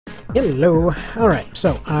Hello! Alright,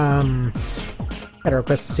 so, got a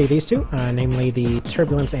request to see these two, namely the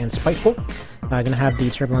Turbulence and Spiteful. Gonna have the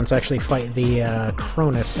Turbulence actually fight the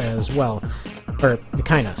Cronus as well. Or, the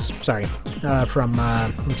Kainos, sorry, from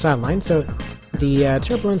Sideline. So, the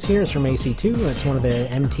Turbulence here is from AC2. It's one of the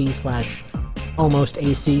MT slash almost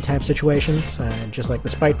AC type situations, just like the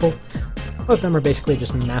Spiteful. Both of them are basically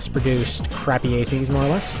just mass-produced, crappy ACs, more or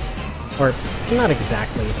less. Or, not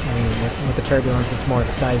exactly. I mean, with the Turbulence, it's more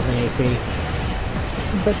the size of an AC.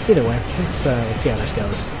 But either way, let's see how this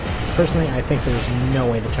goes. Personally, I think there's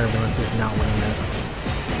no way the Turbulence is not winning this.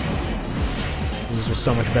 This is just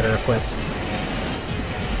so much better equipped.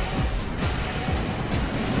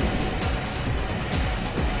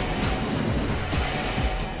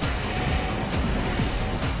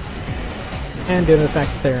 And due to the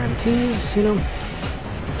fact that they're MTs, you know,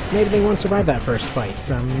 maybe they won't survive that first fight,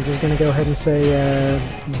 so I'm just gonna go ahead and say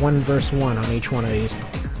 1 versus 1 on each one of these.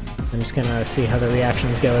 I'm just gonna see how the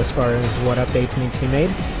reactions go as far as what updates need to be made.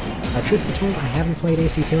 Truth be told, I haven't played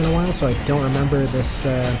AC2 in a while, so I don't remember this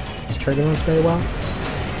Turbulence very well.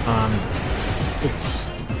 It's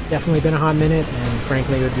definitely been a hot minute, and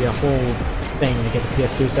frankly it would be a whole thing to get the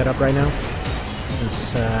PS2 set up right now.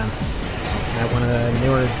 Since I have one of the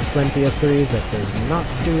newer slim PS3s that does not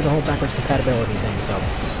do the whole backwards compatibility thing, so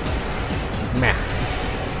meh.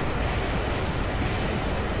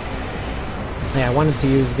 Yeah, I wanted to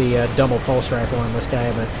use the double pulse rifle on this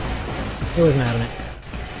guy, but he wasn't having it.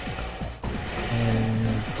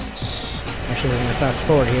 And actually we're going to fast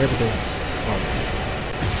forward here because, well,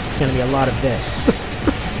 it's going to be a lot of this.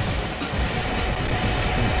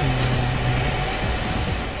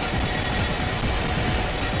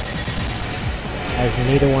 As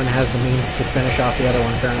neither one has the means to finish off the other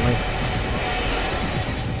one currently.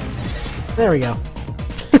 There we go.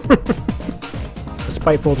 The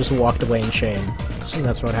Spiteful just walked away in shame.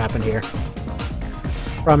 That's what happened here.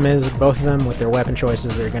 Problem is, both of them, with their weapon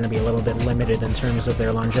choices, they're going to be a little bit limited in terms of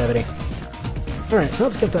their longevity. Alright, so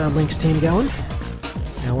let's get the Lynx team going.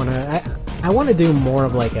 I want to do more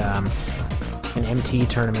of like an MT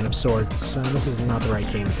tournament of sorts. This is not the right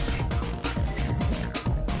team.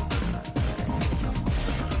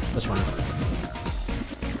 This one.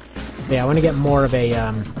 Yeah, I want to get more of a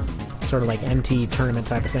sort of like MT tournament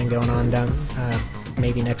type of thing going on down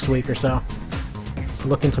maybe next week or so. Just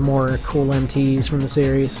look into more cool MTs from the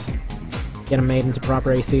series. Get them made into proper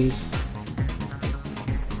ACs.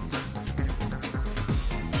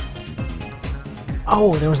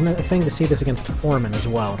 Oh, there was another thing to see this against Foreman as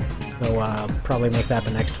well. So probably make that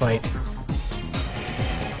the next fight.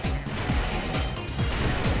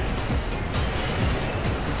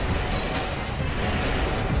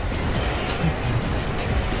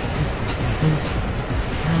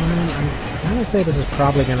 I'm gonna say this is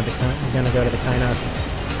probably gonna go to the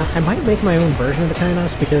Kainos. I might make my own version of the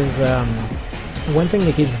Kainos because one thing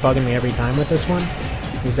that keeps bugging me every time with this one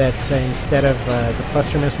is that instead of the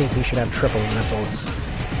cluster missiles, we should have triple missiles.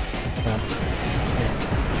 Yeah.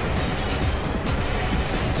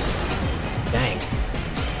 Dang.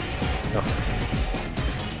 Oh.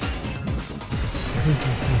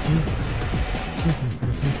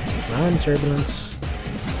 Come on, Turbulence.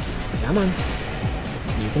 Come on.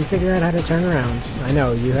 You can figure out how to turn around. I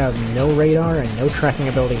know, you have no radar and no tracking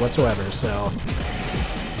ability whatsoever, so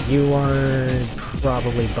you are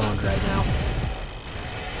probably boned right now.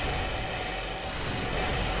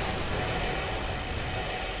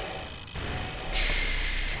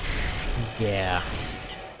 Yeah.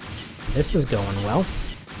 This is going well.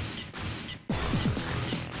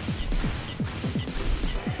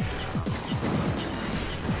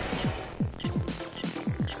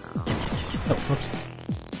 Oh, whoops.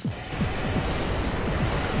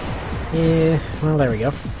 Yeah, well, there we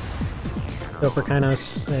go. Gopher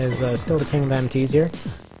Kainos is still the king of the MTs here.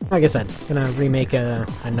 Like I said, gonna remake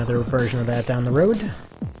another version of that down the road.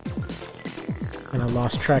 Kinda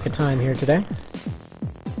lost track of time here today.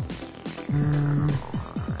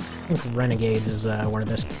 I think Renegades is where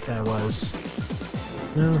this guy was.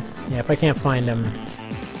 No? Yeah, if I can't find him,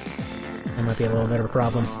 that might be a little bit of a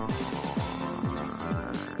problem.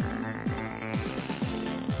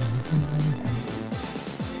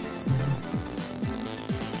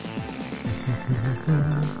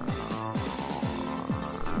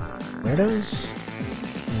 Weirdos?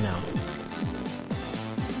 No.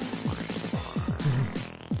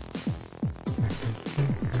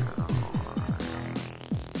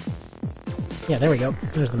 Yeah, there we go.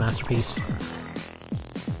 There's the Masterpiece.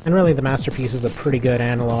 And really, the Masterpiece is a pretty good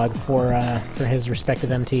analog for his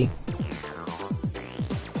respective MT.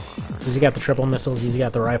 He's got the triple missiles, he's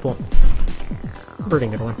got the rifle. Pretty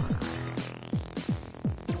good one.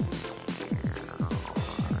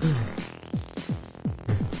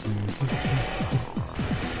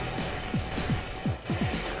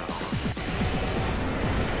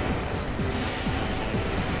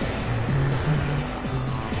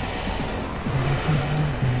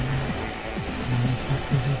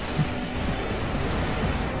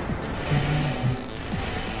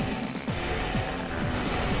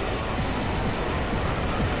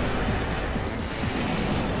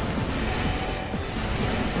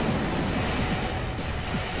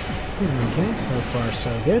 Okay, so far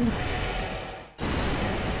so good.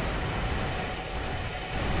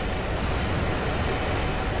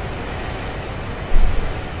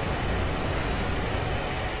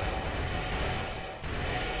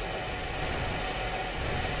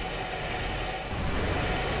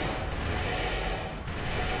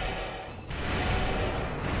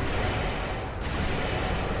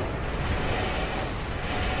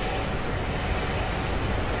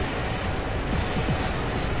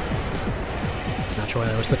 Not sure why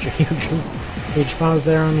there was such a huge pause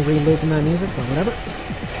there on re-looping that music, but whatever.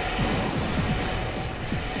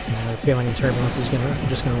 I have a feeling Turbulence is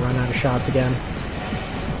just gonna run out of shots again.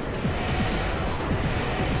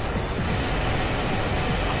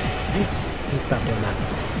 Hey, let's stop doing that.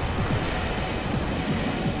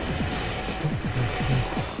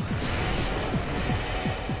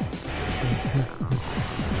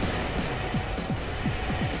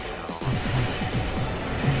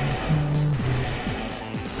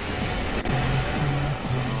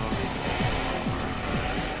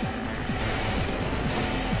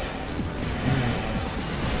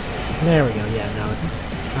 There we go, yeah,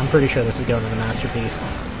 no. I'm pretty sure this is going to the masterpiece.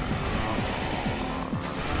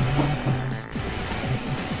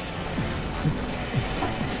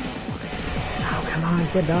 Oh, come on,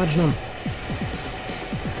 quit dodging them.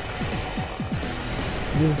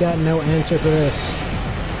 You've got no answer for this.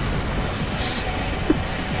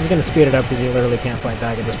 I'm gonna speed it up because you literally can't fight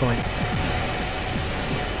back at this point.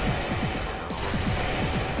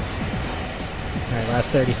 Alright, last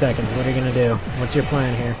 30 seconds. What are you gonna do? What's your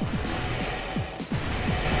plan here?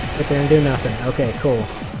 Sit there and do nothing. Okay, cool.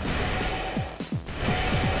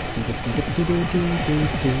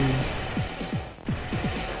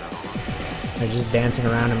 They're just dancing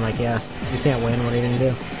around him like, yeah, you can't win. What are you gonna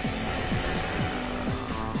do?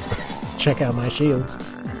 Check out my shields.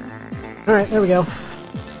 Alright, there we go.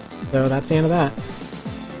 So that's the end of that.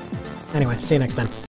 Anyway, see you next time.